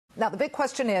Now, the big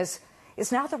question is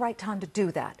now the right time to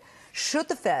do that? Should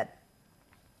the Fed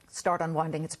start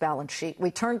unwinding its balance sheet?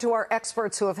 We turn to our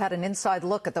experts who have had an inside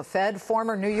look at the Fed.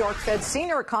 Former New York Fed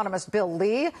senior economist Bill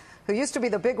Lee, who used to be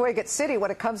the bigwig at Citi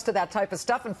when it comes to that type of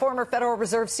stuff, and former Federal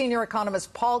Reserve senior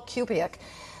economist Paul Kupiec.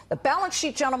 The balance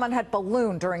sheet, gentlemen, had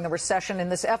ballooned during the recession in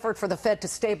this effort for the Fed to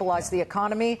stabilize the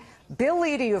economy. Bill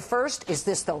Lee, to you first. Is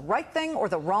this the right thing or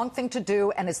the wrong thing to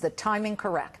do, and is the timing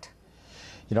correct?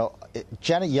 You know,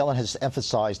 Janet Yellen has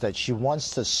emphasized that she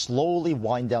wants to slowly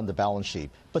wind down the balance sheet.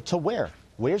 But to where?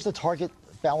 Where's the target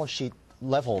balance sheet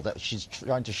level that she's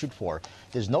trying to shoot for?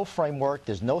 There's no framework.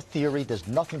 There's no theory. There's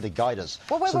nothing to guide us.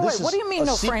 Well, wait. What do you mean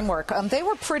no framework? They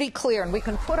were pretty clear, and we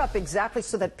can put up exactly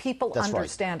so that people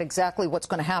understand exactly what's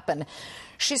going to happen.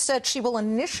 She said she will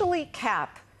initially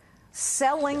cap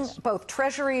selling both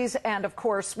treasuries and, of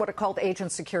course, what are called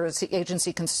agency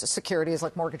securities,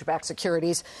 like mortgage-backed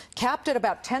securities, capped at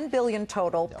about $10 billion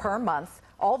total per month,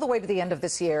 all the way to the end of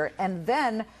this year. And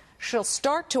then she'll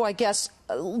start to, I guess,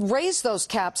 raise those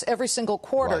caps every single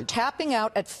quarter, tapping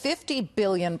out at $50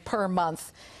 billion per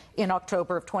month in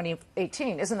October of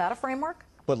 2018. Isn't that a framework?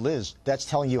 But, Liz, that's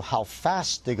telling you how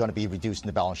fast they're going to be reducing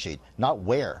the balance sheet, not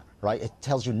where. Right? It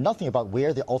tells you nothing about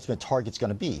where the ultimate target's going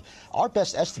to be. Our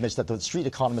best estimates that the street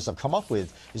economists have come up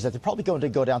with is that they're probably going to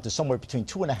go down to somewhere between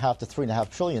 $2.5 to $3.5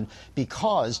 trillion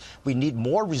because we need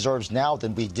more reserves now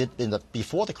than we did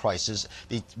before the crisis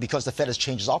because the Fed has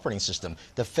changed its operating system.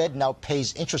 The Fed now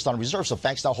pays interest on reserves, so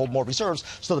banks now hold more reserves,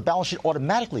 so the balance sheet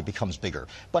automatically becomes bigger.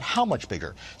 But how much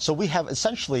bigger? So we have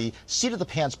essentially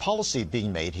seat-of-the-pants policy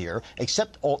being made here,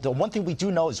 except the one thing we do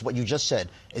know is what you just said.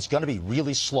 It's going to be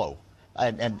really slow.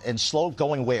 And slow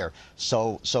going where?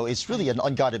 So it's really an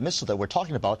unguided missile that we're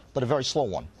talking about, but a very slow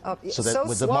one. So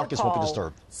that the markets won't be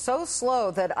disturbed. So slow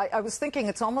that I was thinking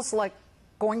it's almost like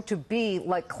going to be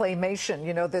like claymation,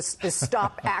 you know, this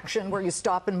stop action where you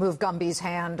stop and move Gumby's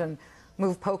hand and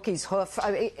move Pokey's hoof.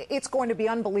 It's going to be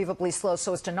unbelievably slow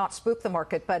so as to not spook the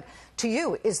market. But to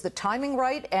you, is the timing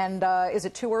right? And is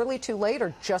it too early, too late,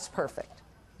 or just perfect?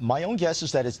 My own guess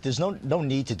is that there's no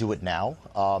need to do it now,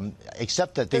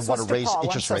 except that they want to raise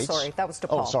interest rates. Sorry, that was to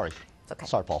Paul. Oh, sorry. It's okay.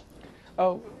 Sorry, Paul.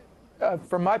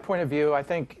 From my point of view, I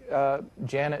think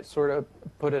Janet sort of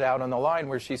put it out on the line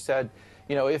where she said,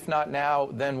 you know, if not now,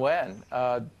 then when?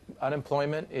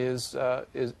 Unemployment is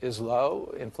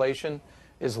low. Inflation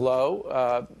is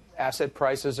low. Asset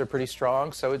prices are pretty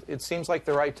strong. So it seems like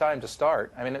the right time to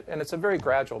start. I mean, and it's a very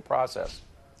gradual process.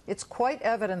 It's quite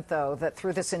evident, though, that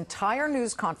through this entire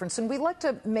news conference, and we like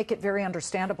to make it very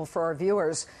understandable for our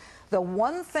viewers, the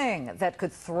one thing that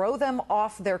could throw them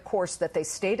off their course that they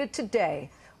stated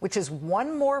today, which is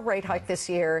one more rate hike this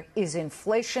year, is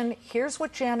inflation. Here's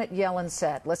what Janet Yellen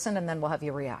said. Listen, and then we'll have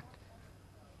you react.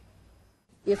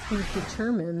 If we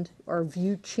determined our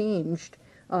view changed,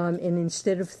 and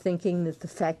instead of thinking that the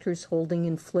factors holding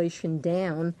inflation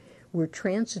down were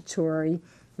transitory,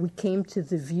 we came to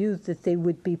the view that they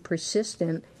would be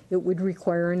persistent, it would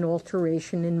require an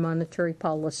alteration in monetary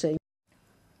policy.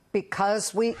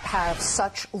 Because we have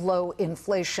such low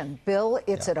inflation. Bill,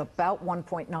 it's at about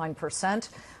 1.9%.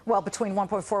 Well, between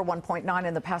 1.4 and 1.9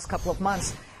 in the past couple of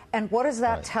months. And what does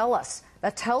that tell us?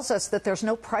 That tells us that there's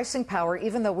no pricing power,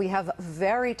 even though we have a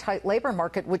very tight labor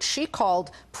market, which she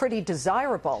called pretty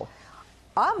desirable.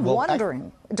 I'm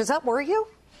wondering, does that worry you?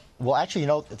 Well, actually, you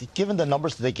know, given the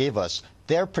numbers that they gave us,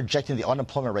 they're projecting the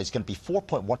unemployment rate is going to be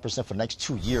 4.1% for the next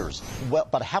 2 years, well,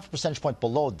 about a half a percentage point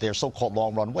below their so-called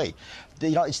long-run rate.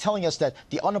 You know, it's telling us that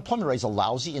the unemployment rate is a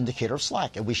lousy indicator of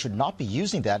slack, and we should not be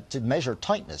using that to measure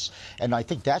tightness. And I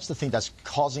think that's the thing that's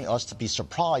causing us to be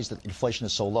surprised that inflation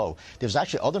is so low. There's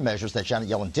actually other measures that Janet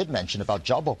Yellen did mention about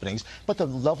job openings, but the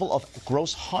level of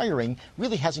gross hiring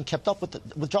really hasn't kept up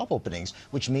with job openings,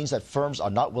 which means that firms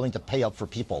are not willing to pay up for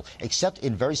people, except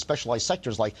in very specialized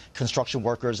sectors like construction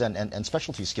workers and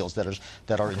specialty skills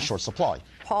that are in short supply.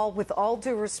 Paul, with all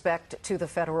due respect to the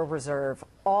Federal Reserve,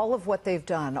 all of what they've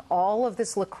done, all of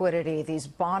this liquidity, these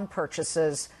bond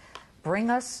purchases, bring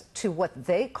us to what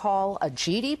they call a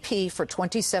GDP for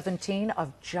 2017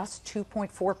 of just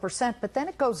 2.4%. But then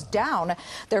it goes down.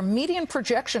 Their median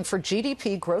projection for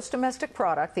GDP, gross domestic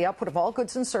product, the output of all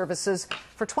goods and services,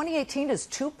 for 2018 is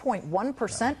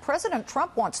 2.1%. President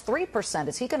Trump wants 3%.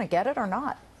 Is he going to get it or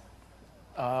not?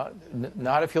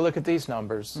 Not if you look at these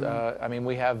numbers. I mean,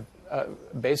 we have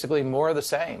basically more of the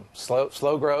same.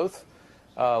 Slow growth,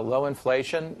 low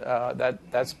inflation.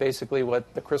 That's basically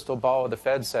what the crystal ball of the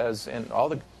Fed says, and all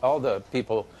the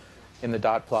people in the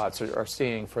dot plots are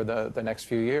seeing for the next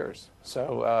few years.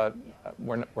 So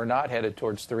we're not headed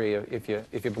towards 3 if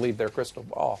you believe their crystal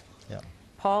ball. Yeah.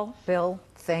 Paul, Bill,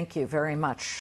 thank you very much.